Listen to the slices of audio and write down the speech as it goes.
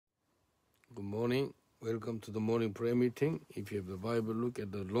Good morning. Welcome to the morning prayer meeting. If you have the Bible, look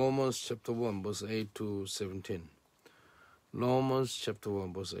at the Romans chapter 1, verse 8 to 17. Romans chapter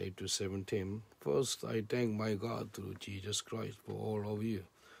 1, verse 8 to 17. First, I thank my God through Jesus Christ for all of you,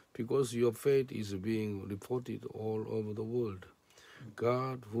 because your faith is being reported all over the world.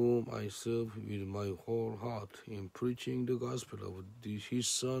 God, whom I serve with my whole heart in preaching the gospel of His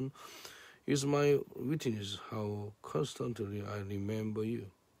Son, is my witness how constantly I remember you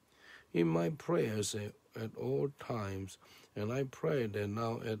in my prayers at all times, and I pray that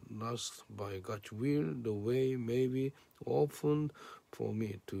now at last, by God's will, the way may be opened for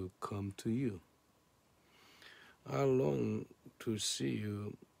me to come to you. I long to see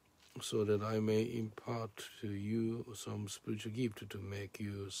you so that I may impart to you some spiritual gift to make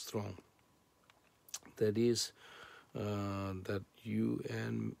you strong. That is, that you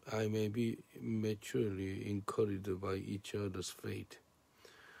and I may be maturely encouraged by each other's faith.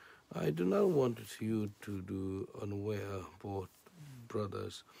 I do not want you to do unaware, both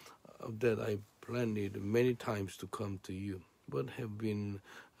brothers, that I planned many times to come to you, but have been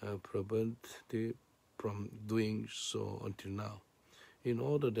prevented from doing so until now, in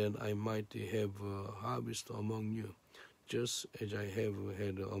order that I might have a harvest among you, just as I have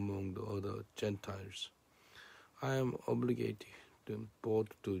had among the other Gentiles. I am obligated both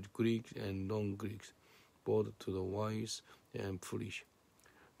to Greeks and non-Greeks, both to the wise and foolish.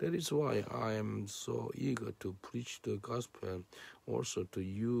 That is why I am so eager to preach the gospel also to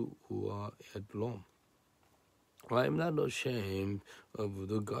you who are at Rome. I am not ashamed of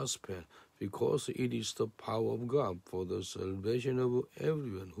the gospel, because it is the power of God for the salvation of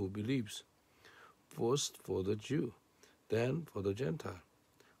everyone who believes, first for the Jew, then for the Gentile.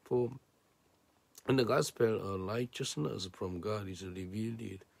 For in the gospel, a righteousness from God is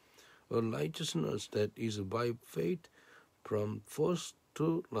revealed, a righteousness that is by faith from first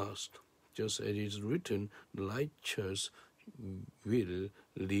to last, just as it is written, the righteous will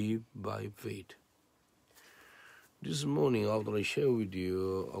live by faith. This morning, after I share with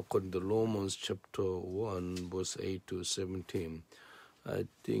you, according to Romans chapter 1, verse 8 to 17, I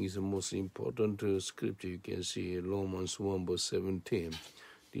think it's the most important scripture you can see, Romans 1, verse 17.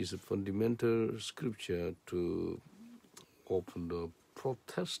 This is a fundamental scripture to open the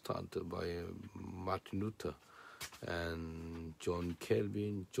Protestant by Martin Luther and John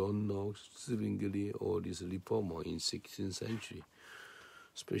Calvin, John Knox, Zwingli, all these reformers in 16th century.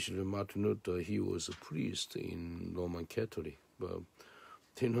 Especially Martin Luther, he was a priest in Roman Catholic, but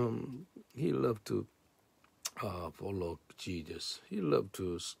he loved to follow Jesus. He loved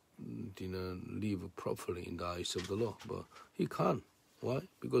to live properly in the eyes of the law, but he can't. Why?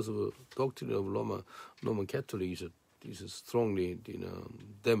 Because of the doctrine of Roman Catholic is strongly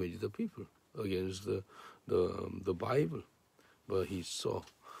damage the people against the Bible. But he saw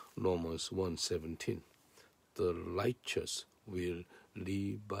Romans 1:17. The righteous will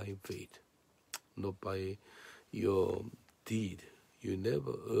live by faith, not by your deed. You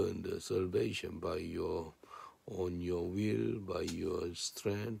never earn the salvation by your will, by your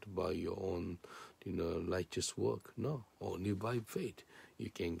strength, by your own righteous work. No, only by faith you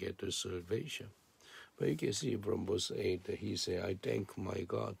can get the salvation. But you can see from verse 8 that he said, I thank my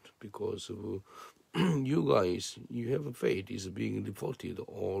God because of you guys, you have a faith is being reported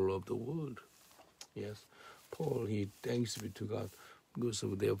all over the world. Yes, Paul, he thanks be to God because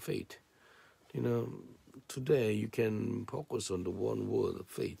of their faith. Today you can focus on the one word,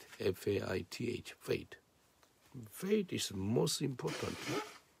 faith, F-A-I-T-H, faith. Faith is most important.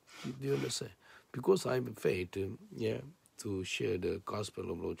 Do you understand? Because I have faith, to share the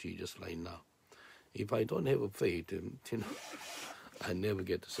gospel of Lord Jesus right now. If I don't have a faith, I never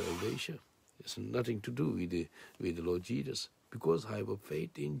get the salvation. It's nothing to do with the Lord Jesus, because I have a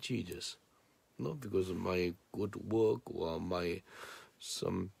faith in Jesus, not because of my good work or my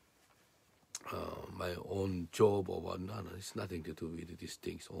own job or whatnot. It's nothing to do with these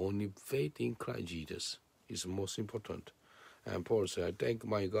things. Only faith in Christ Jesus is most important. And Paul said, I thank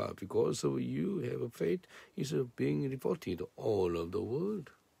my God because of you have a faith is being reported all over the world.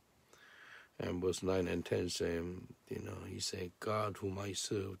 And verse 9 and 10 say, he said, God whom I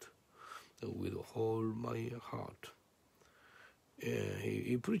served with all my heart.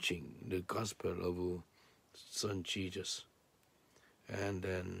 He preaching the gospel of Son Jesus. And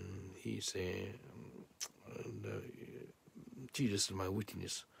then he said, Jesus is my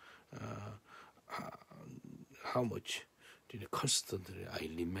witness. How much constantly I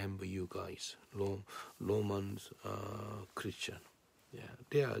remember you guys, Romans Christian. Yeah,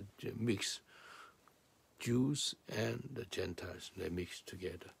 they are mixed. Jews and the Gentiles, they mixed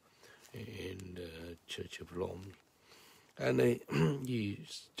together in the Church of Rome. And he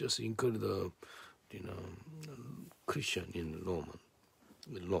just encouraged the Christian in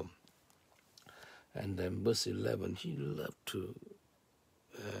Rome. And then verse 11, he loved to,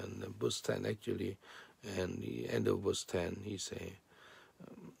 and verse 10 actually, and the end of verse 10, he say,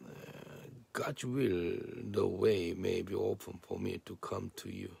 God's will, the way may be open for me to come to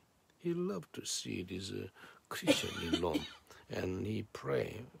you. He loved to see this Christian in Rome. And he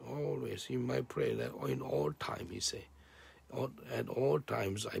pray always, he might pray that in all time, he say, at all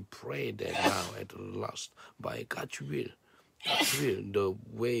times I pray that now at last, by God's will, the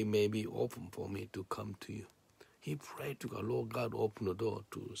way may be open for me to come to you. He prayed to God, Lord God, open the door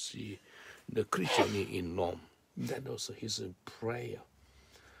to see the Christian in Rome. That was his prayer.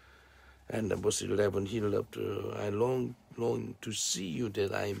 And verse 11, he loved, I long to see you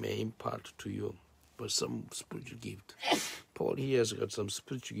that I may impart to you, but some spiritual gift. Paul, he has got some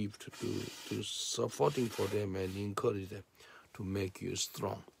spiritual gift to supporting for them and encourage them to make you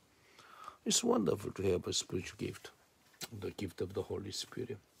strong. It's wonderful to have a spiritual gift, the gift of the Holy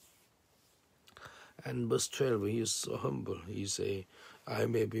Spirit. And verse 12, he is so humble. He say, I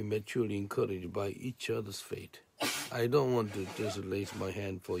may be maturely encouraged by each other's faith. I don't want to just raise my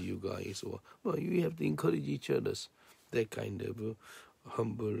hand for you guys. No, you have to encourage each other's. That kind of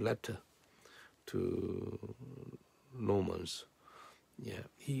humble letter to Romans. Yeah,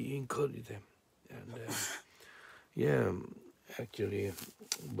 he encouraged them. And actually,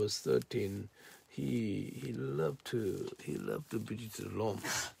 verse 13, he loved to visit Rome.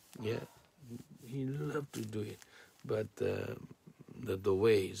 Yeah, he loved to do it, but the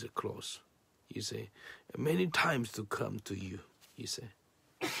way is closed. He say, many times to come to you. He say,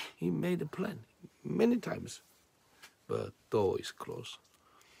 he made a plan many times, but door is closed.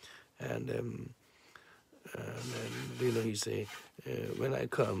 And then he say, when I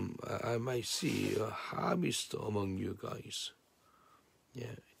come, I might see a harvest among you guys.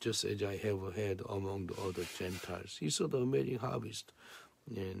 Yeah, just as I have had among the other Gentiles. He saw the amazing harvest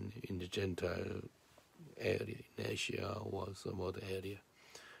in the Gentile area, in Asia or some other area,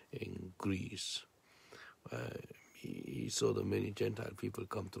 in Greece. He saw the many Gentile people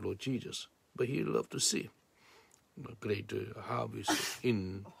come to Lord Jesus. But he loved to see a great harvest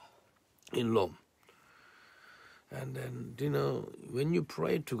in Rome. And then, when you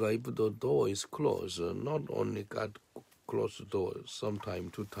pray to God, if the door is closed, not only God closed the door, sometime,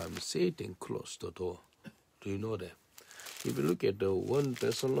 2 times, Satan closed the door. Do you know that? If you look at the 1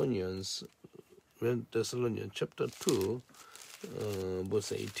 Thessalonians chapter 2,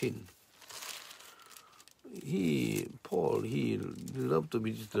 verse 18, Paul loved to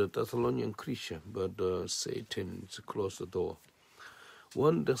visit the Thessalonian Christian, but Satan closed the door.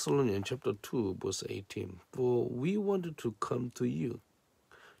 1 Thessalonians chapter 2, verse 18, for we wanted to come to you.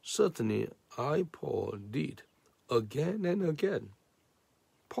 Certainly I, Paul, did again and again.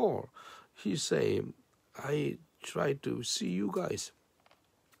 Paul, he saying, I tried to see you guys,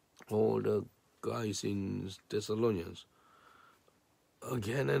 all the guys in Thessalonians,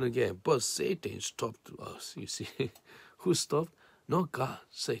 again and again. But Satan stopped us, you see. Who stopped? Not God,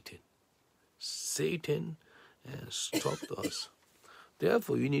 Satan. Satan stopped us.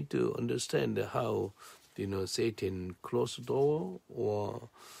 Therefore, you need to understand how, Satan closed the door, or,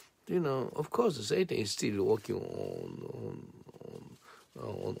 of course, Satan is still working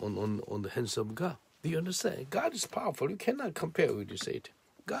on the hands of God. Do you understand? God is powerful. You cannot compare with Satan.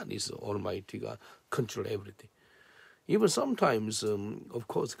 God is Almighty God, control everything. Even sometimes, of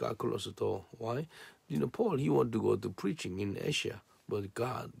course, God closed the door. Why? Paul, he wanted to go to preaching in Asia, but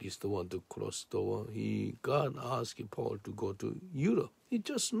God is the one to close the door. God asked Paul to go to Europe. He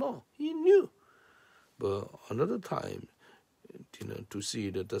just know. He knew. But another time, to see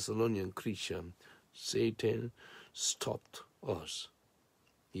the Thessalonian Christian, Satan stopped us.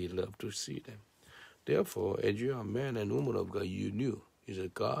 He loved to see them. Therefore, as you are man and woman of God, you knew. Is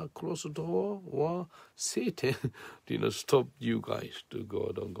it God close the door, or Satan stop you guys to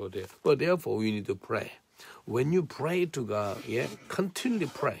go, don't go there. But therefore, we need to pray. When you pray to God, continually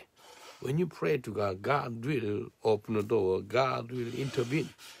pray. When you pray to God, God will open the door. God will intervene.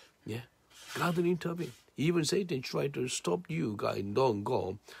 God will intervene. Even Satan tried to stop you guys, don't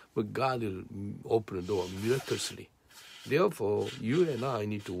go, but God will open the door miraculously. Therefore, you and I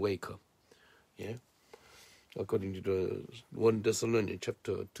need to wake up. According to the 1 Thessalonians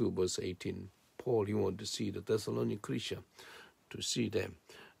chapter 2, verse 18, Paul, he wanted to see the Thessalonian Christian, to see them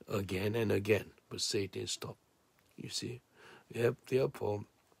again and again, but Satan stopped. You see, therefore,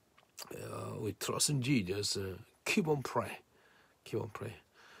 we trust in Jesus. Keep on praying. Keep on praying.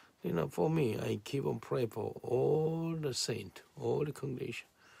 For me, I keep on praying for all the saints, all the congregation.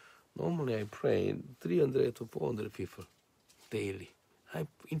 Normally, I pray 300 to 400 people. daily. I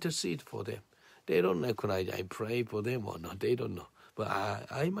intercede for them. They don't recognize I pray for them or not. They don't know. But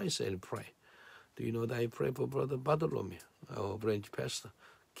I myself pray. Do you know that I pray for Brother Bartholomew, our branch pastor,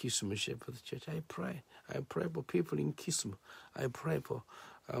 Kisuma Shepherd Church? I pray. I pray for people in Kisuma. I pray for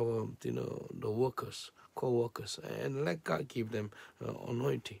our, the workers, co-workers, and let God give them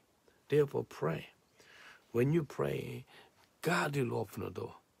anointing. Therefore, pray. When you pray, God will open the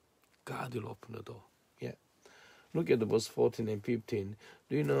door. God will open the door. Yeah. Look at the verse 14 and 15.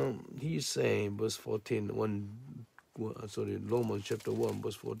 Do you know, he's saying, verse 14, Romans chapter 1,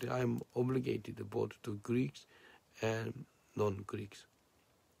 verse 14, I am obligated both to Greeks and non-Greeks,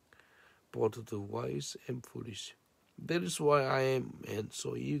 both to wise and foolish. That is why I am and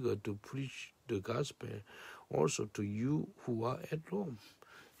so eager to preach the gospel also to you who are at Rome.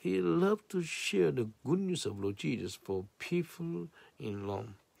 He loved to share the good news of Lord Jesus for people in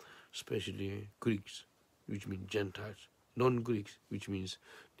Rome, especially Greeks, which means Gentiles, non-Greeks, which means,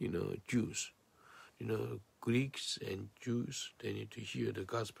 Jews. Greeks and Jews, they need to hear the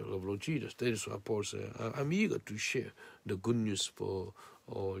gospel of Lord Jesus. That is why Paul said, I'm eager to share the good news for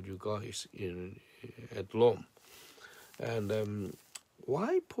all you guys at Rome. And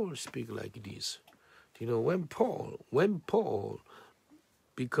why Paul speak like this? When Paul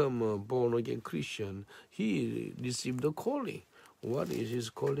become a born-again Christian, he received the calling. What is his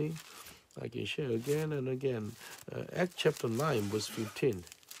calling? I can share again and again. Acts chapter 9, verse 15.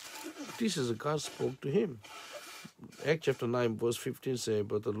 This is God spoke to him. Acts chapter 9, verse 15 says,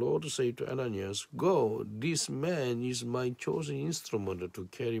 but the Lord said to Ananias, go, this man is my chosen instrument to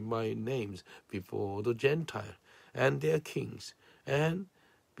carry my names before the Gentiles and their kings and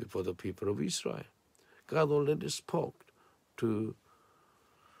before the people of Israel. God already spoke to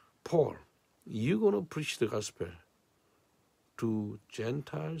Paul. You're going to preach the gospel to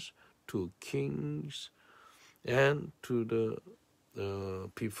Gentiles, to kings, and to the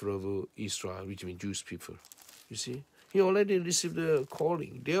people of Israel, which means Jewish people. You see, he already received the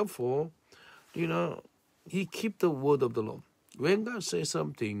calling. Therefore, he keep the word of the Lord. When God says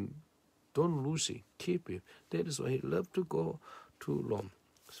something, don't lose it, keep it. That is why he loved to go to Rome.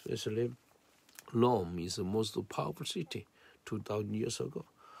 Especially, Rome is the most powerful city 2,000 years ago.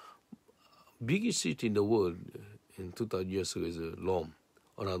 Biggest city in the world in 2,000 years ago is Rome,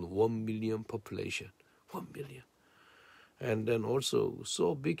 around 1 million population. 1 million. And then also,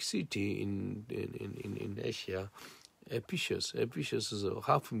 so big city in Asia, Ephesus. Ephesus is a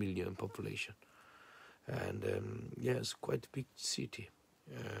 500,000 population. And yes, quite a big city.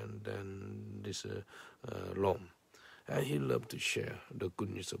 And then this Rome. And he loved to share the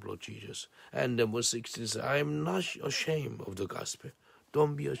goodness of Lord Jesus. And then verse 16 says, I am not ashamed of the gospel.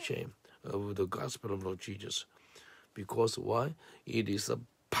 Don't be ashamed of the gospel of Lord Jesus. Because why? It is the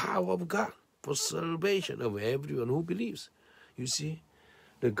power of God for salvation of everyone who believes. You see,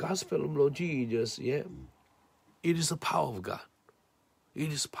 the gospel of Lord Jesus, it is the power of God.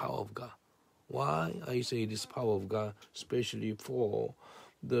 It is power of God. Why I say it is power of God? Especially for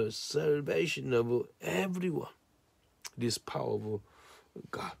the salvation of everyone. This power of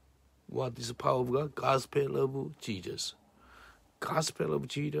God. What is the power of God? Gospel of Jesus. Gospel of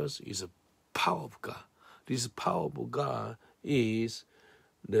Jesus is the power of God. This power of God is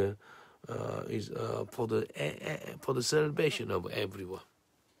for the salvation of everyone.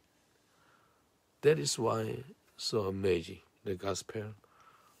 That is why so amazing the gospel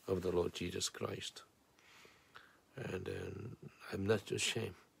of the Lord Jesus Christ. And I'm not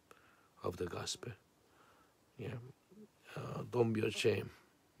ashamed of the gospel. Don't be ashamed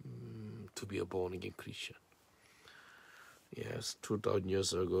to be a born-again Christian. Yes, 2,000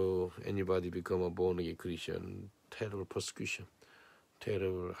 years ago, anybody become a born-again Christian, terrible persecution,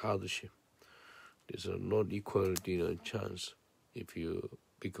 terrible hardship. There's not equal chance if you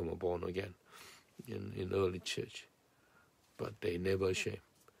become a born-again in early church. But they never ashamed.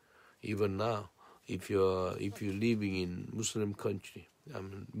 Even now, if you're living in Muslim country,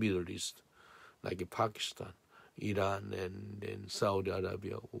 Middle East, like Pakistan, Iran, and then Saudi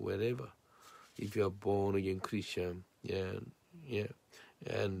Arabia, wherever, if you are born again Christian, and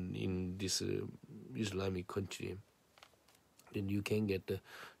in this Islamic country, then you can get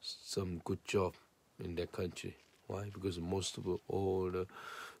some good job in that country. Why? Because most of all the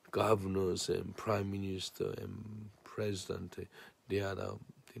governors and prime minister and president, they are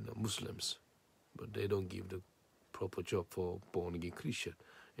Muslims, but they don't give the proper job for born again Christian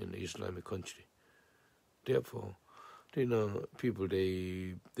in the Islamic country. Therefore, people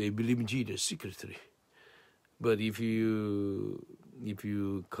they believe in Jesus secretly. But if you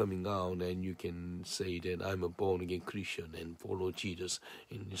coming out and you can say that I'm a born again Christian and follow Jesus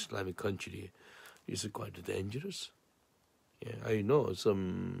in Islamic country, it's quite dangerous. Yeah, I know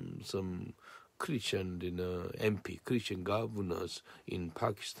some Christian MP, Christian governors in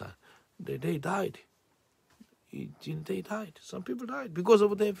Pakistan. They died. They died. Some people died because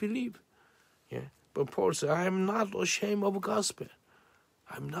of their belief. Yeah. But Paul said, I am not ashamed of the gospel.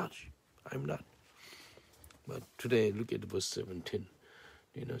 I'm not. But today, look at verse 17.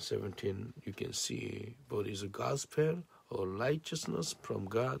 17, you can see what is the gospel or righteousness from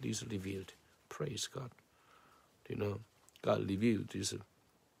God is revealed. Praise God. God revealed this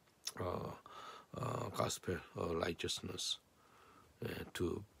gospel or righteousness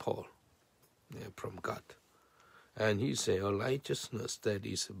to Paul from God. And he said, a righteousness that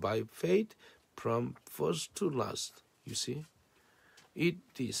is by faith from first to last. You see?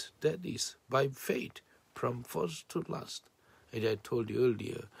 That is by faith from first to last. As I told you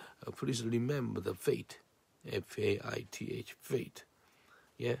earlier, please remember the faith. F-A-I-T-H, faith.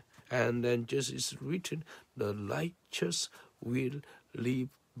 Yeah? And then just is written, the righteous will live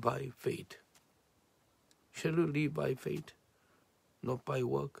by faith. Shall you live by faith? Not by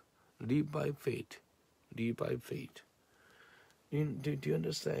work. Live by faith. Live by faith. Do you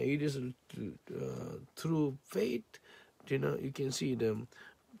understand? It is through faith, you can see them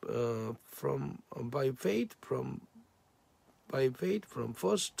by faith from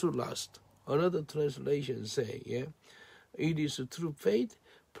first to last. Another translation say, it is through faith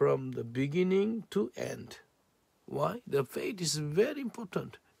from the beginning to end. Why? The faith is very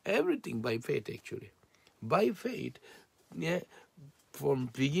important. Everything by faith, actually. By faith, from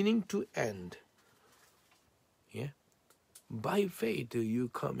beginning to end. Yeah. By faith, you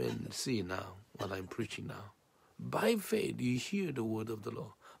come and see now what I'm preaching now. By faith, you hear the word of the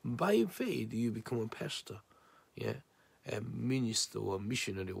Lord. By faith, you become a pastor, a minister or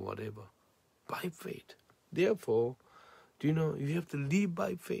missionary or whatever. By faith. Therefore, you have to live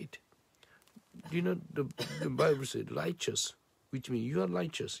by faith. The Bible said righteous, which means you are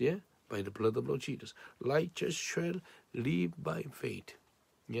righteous, by the blood of Lord Jesus. Righteous shall live by faith.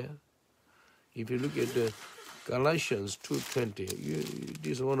 Yeah. If you look at the Galatians 2:20,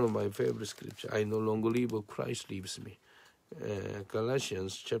 this is one of my favorite scriptures. I no longer live, but Christ lives me.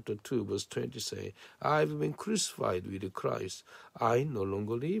 Galatians chapter 2 verse 20 say, I have been crucified with Christ. I no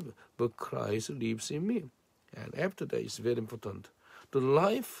longer live, but Christ lives in me. And after that, it's very important. The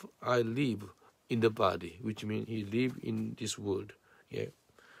life I live in the body, which means he live in this world. Yeah,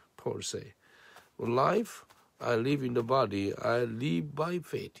 Paul say, life I live in the body, I live by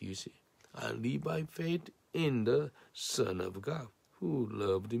faith, you see. I live by faith in the Son of God, who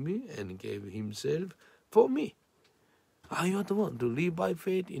loved me and gave himself for me. Are you the one to live by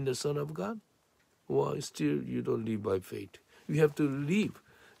faith in the Son of God? Or still you don't live by faith? You have to live.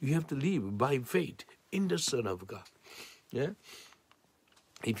 You have to live by faith in the Son of God. Yeah?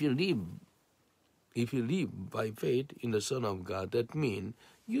 If you live by faith in the Son of God, that means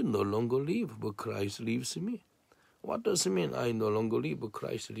you no longer live, but Christ lives in me. What does it mean? I no longer live, but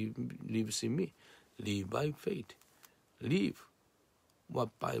Christ lives in me. Live by faith. Live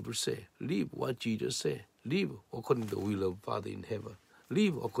what Bible say. Live what Jesus say. Live according to the will of Father in heaven.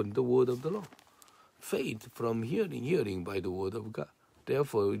 Live according to the word of the Lord. Faith from hearing by the word of God.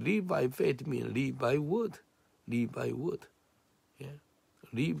 Therefore, live by faith means live by word. Live by word. Yeah.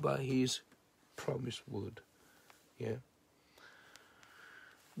 Live by his promised word. Yeah.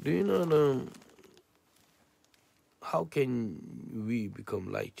 Do you know how can we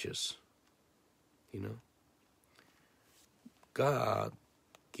become righteous? God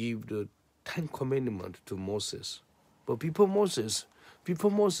gave the 10 Commandments to Moses. But before Moses,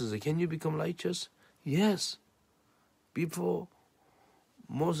 can you become righteous? Yes. Before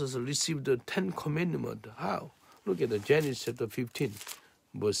Moses received the 10 Commandments, how? Look at the Genesis chapter 15,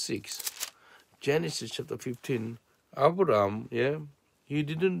 verse 6. Genesis chapter 15, Abraham, he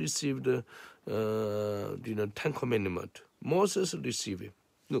didn't receive the 10 Commandments. Moses received it.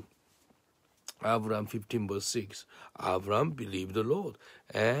 Look, Abraham 15 verse 6. Abraham believed the Lord,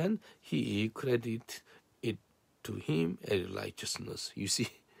 and he credited it to him as righteousness. You see,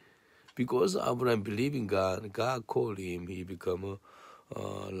 because Abraham believed in God, God called him, he became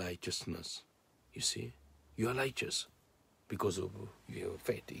righteousness. You see, you are righteous because of your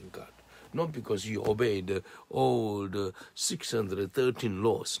faith in God. Not because you obeyed all the 613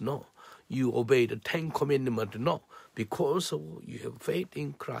 laws, no. You obey the 10 Commandments, no. Because you have faith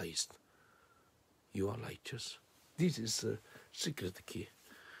in Christ, you are righteous. This is the secret key.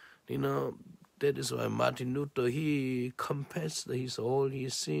 That is why Martin Luther, he confessed all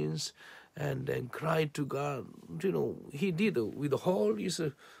his sins and then cried to God. He did with all his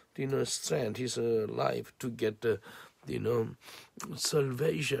strength, his life to get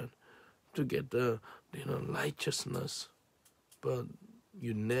salvation, to get righteousness. But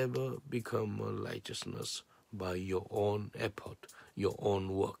you never become a righteousness by your own effort, your own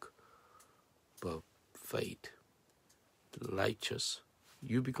work, but faith. Righteous.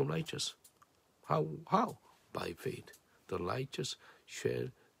 You become righteous. How? By faith. The righteous shall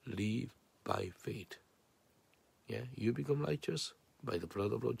live by faith. Yeah, you become righteous by the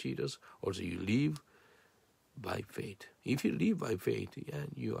blood of Lord Jesus. Also, you live by faith. If you live by faith, yeah,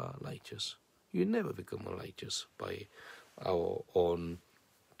 you are righteous. You never become righteous by our own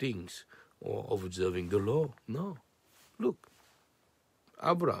things or observing the law. No. Look,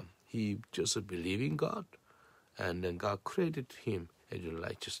 Abraham, he just believed in God, and then God credited him as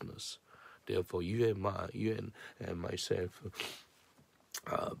righteousness. Therefore, you and myself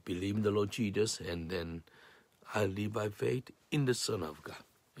believe in the Lord Jesus, and then I live by faith in the Son of God.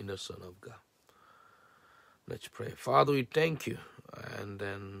 In the Son of God. Let's pray. Father, we thank you. And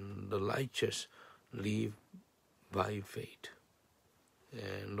then the righteous live by faith,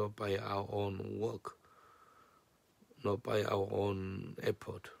 and not by our own work, not by our own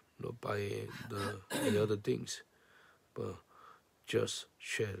effort, not by the other things, but just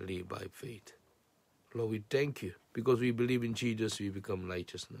shall live by faith. Lord, we thank you. Because we believe in Jesus, we become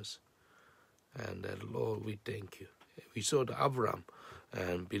righteousness. And Lord, we thank you. We saw the Abraham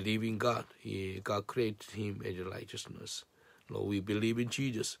and believe in God. God created him as righteousness. Lord, we believe in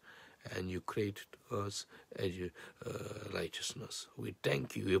Jesus, and you created us as righteousness. We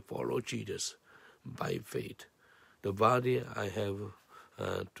thank you. We follow Jesus by faith. The body I have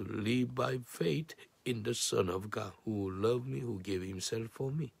to live by faith in the Son of God, who loved me, who gave himself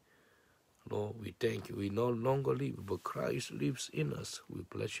for me. Lord, we thank you. We no longer live, but Christ lives in us. We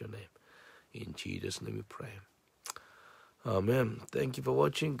bless your name. In Jesus' name we pray. Amen. Thank you for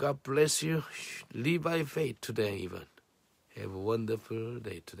watching. God bless you. Live by faith today even. Have a wonderful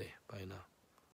day today. Bye now.